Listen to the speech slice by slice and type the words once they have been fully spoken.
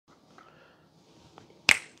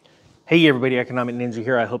Hey everybody, Economic Ninja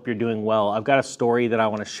here. I hope you're doing well. I've got a story that I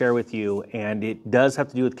want to share with you, and it does have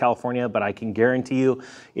to do with California, but I can guarantee you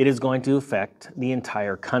it is going to affect the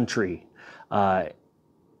entire country. It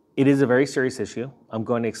is a very serious issue. I'm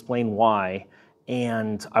going to explain why,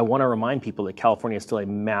 and I want to remind people that California is still a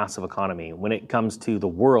massive economy. When it comes to the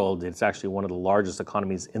world, it's actually one of the largest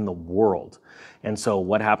economies in the world. And so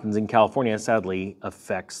what happens in California, sadly,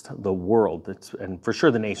 affects the world, and for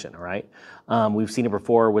sure the nation, all right? We've seen it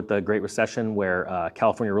before with the Great Recession where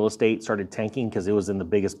California real estate started tanking because it was in the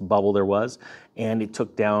biggest bubble there was, and it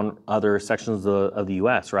took down other sections of the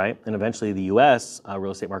U.S., right? And eventually the U.S. Real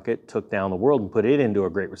estate market took down the world and put it into a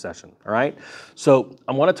Great Recession, all right? So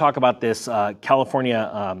I want to talk about this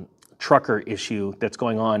California trucker issue that's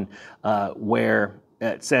going on where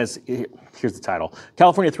it says, here's the title,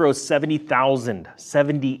 California throws 70,000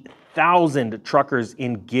 truckers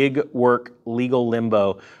in gig work legal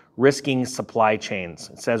limbo, risking supply chains.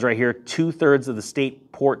 It says right here, 2/3 of the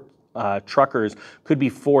state port truckers could be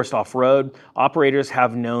forced off-road. Operators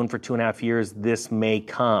have known for 2.5 years this may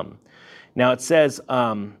come. Now it says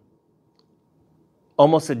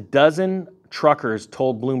almost a dozen truckers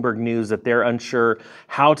told Bloomberg News that they're unsure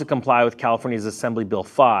how to comply with California's Assembly Bill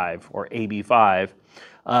 5, or AB 5,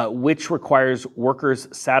 which requires workers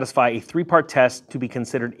satisfy a 3-part test to be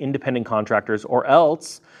considered independent contractors or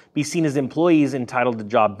else be seen as employees entitled to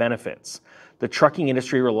job benefits. The trucking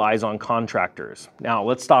industry relies on contractors. Now,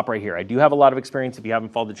 let's stop right here. I do have a lot of experience. If you haven't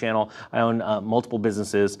followed the channel, I own multiple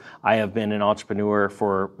businesses. I have been an entrepreneur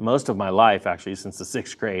for most of my life, actually, since the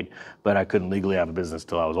 6th grade, but I couldn't legally have a business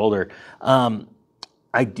till I was older.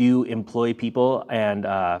 I do employ people, and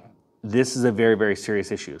this is a very, very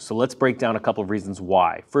serious issue. So let's break down a couple of reasons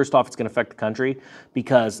why. First off, it's going to affect the country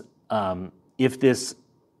because you're going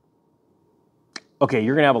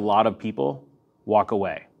to have a lot of people walk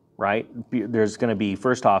away, right? There's going to be,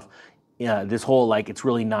 first off, this whole it's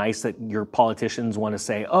really nice that your politicians want to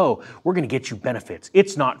say, oh, we're going to get you benefits.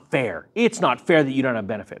 It's not fair. It's not fair that you don't have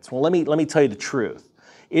benefits. Well, let me tell you the truth.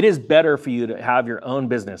 It is better for you to have your own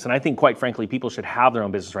business. And I think, quite frankly, people should have their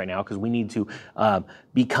own business right now because we need to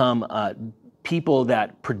become people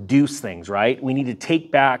that produce things, right? We need to take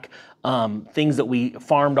back things that we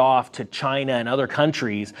farmed off to China and other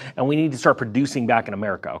countries, and we need to start producing back in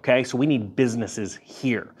America, okay? So we need businesses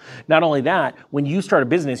here. Not only that, when you start a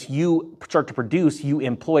business, you start to produce, you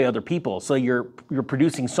employ other people. So you're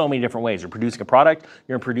producing so many different ways. You're producing a product,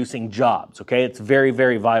 you're producing jobs, okay? It's very,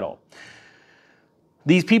 very vital.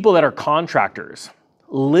 These people that are contractors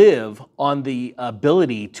live on the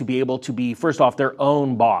ability to be able to be, first off, their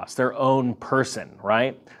own boss, their own person,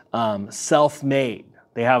 right? Self-made.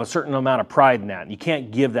 They have a certain amount of pride in that. You can't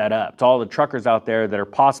give that up. To all the truckers out there that are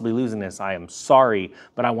possibly losing this, I am sorry,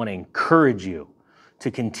 but I want to encourage you to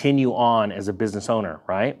continue on as a business owner,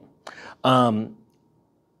 right?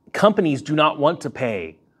 Companies do not want to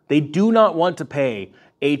pay. They do not want to pay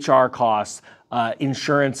HR costs,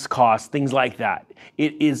 insurance costs, things like that.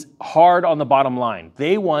 It is hard on the bottom line.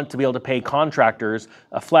 They want to be able to pay contractors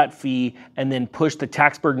a flat fee and then push the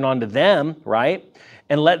tax burden onto them, right?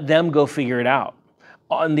 And let them go figure it out.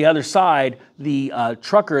 On the other side, the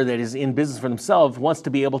trucker that is in business for themselves wants to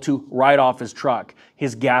be able to write off his truck,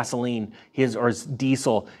 his gasoline, his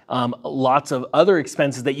diesel, lots of other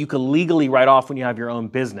expenses that you could legally write off when you have your own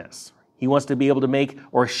business. He wants to be able to make,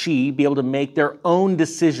 or she, be able to make their own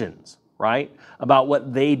decisions, right, about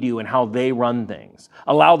what they do and how they run things.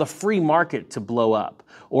 Allow the free market to blow up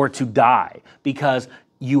or to die because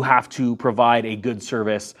you have to provide a good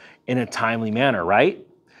service in a timely manner, right?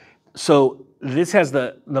 So this has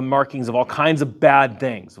the markings of all kinds of bad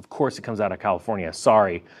things. Of course, it comes out of California.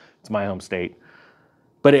 Sorry, it's my home state.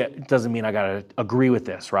 But it doesn't mean I got to agree with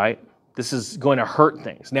this, right? This is going to hurt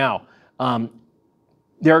things. Now,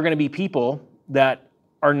 there are going to be people that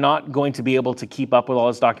are not going to be able to keep up with all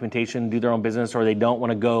this documentation, do their own business, or they don't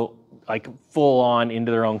want to go full on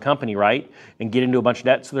into their own company, right? And get into a bunch of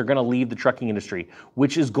debt. So they're going to leave the trucking industry,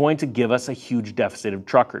 which is going to give us a huge deficit of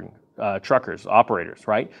truckers, operators,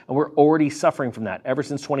 right? And we're already suffering from that. Ever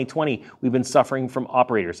since 2020, we've been suffering from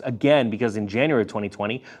operators. Again, because in January of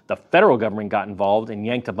 2020, the federal government got involved and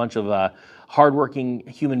yanked a bunch of hardworking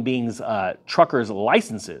human beings, truckers'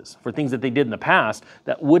 licenses for things that they did in the past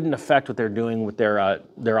that wouldn't affect what they're doing with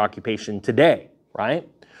their occupation today, right?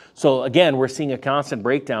 So again, we're seeing a constant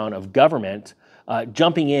breakdown of government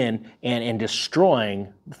jumping in and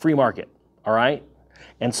destroying the free market, all right?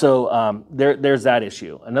 And so there's that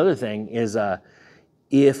issue. Another thing is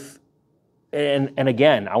and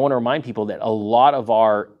again, I want to remind people that a lot of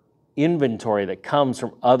our inventory that comes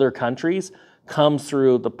from other countries comes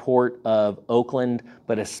through the port of Oakland,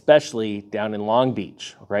 but especially down in Long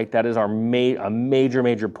Beach, right? That is our a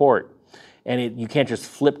major port. And you can't just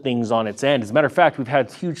flip things on its end. As a matter of fact, we've had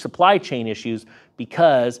huge supply chain issues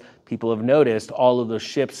because people have noticed all of those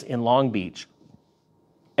ships in Long Beach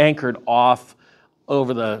anchored off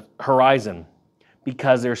over the horizon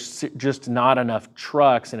because there's just not enough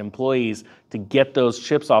trucks and employees to get those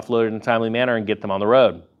ships offloaded in a timely manner and get them on the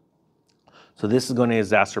road. So this is going to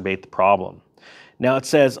exacerbate the problem. Now it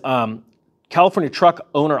says California truck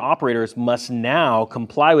owner operators must now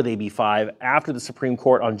comply with AB5 after the Supreme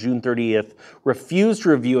Court on June 30th refused to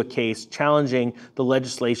review a case challenging the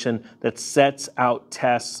legislation that sets out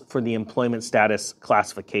tests for the employment status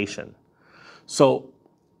classification. So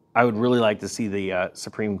I would really like to see the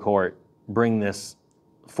Supreme Court bring this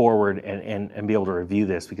forward and be able to review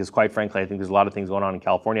this, because quite frankly, I think there's a lot of things going on in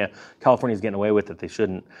California. California's getting away with it. They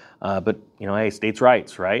shouldn't. But, hey, states'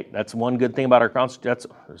 rights, right? That's one good thing about our Constitution.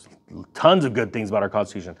 There's tons of good things about our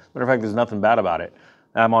Constitution. Matter of fact, there's nothing bad about it.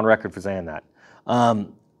 I'm on record for saying that.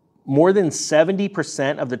 More than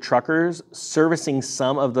 70% of the truckers servicing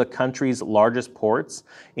some of the country's largest ports,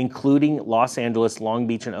 including Los Angeles, Long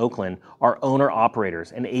Beach, and Oakland, are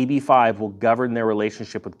owner-operators, and AB5 will govern their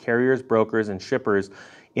relationship with carriers, brokers, and shippers,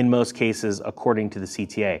 in most cases, according to the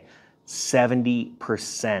CTA.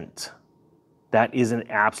 70%. That is an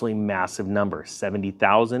absolutely massive number.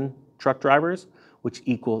 70,000 truck drivers, which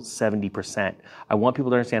equals 70%. I want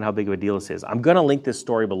people to understand how big of a deal this is. I'm going to link this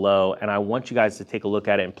story below, and I want you guys to take a look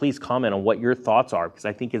at it, and please comment on what your thoughts are, because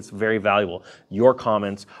I think it's very valuable. Your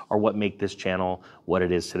comments are what make this channel what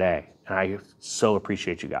it is today, and I so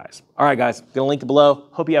appreciate you guys. All right, guys, going to link it below.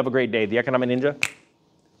 Hope you have a great day. The Economic Ninja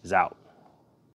is out.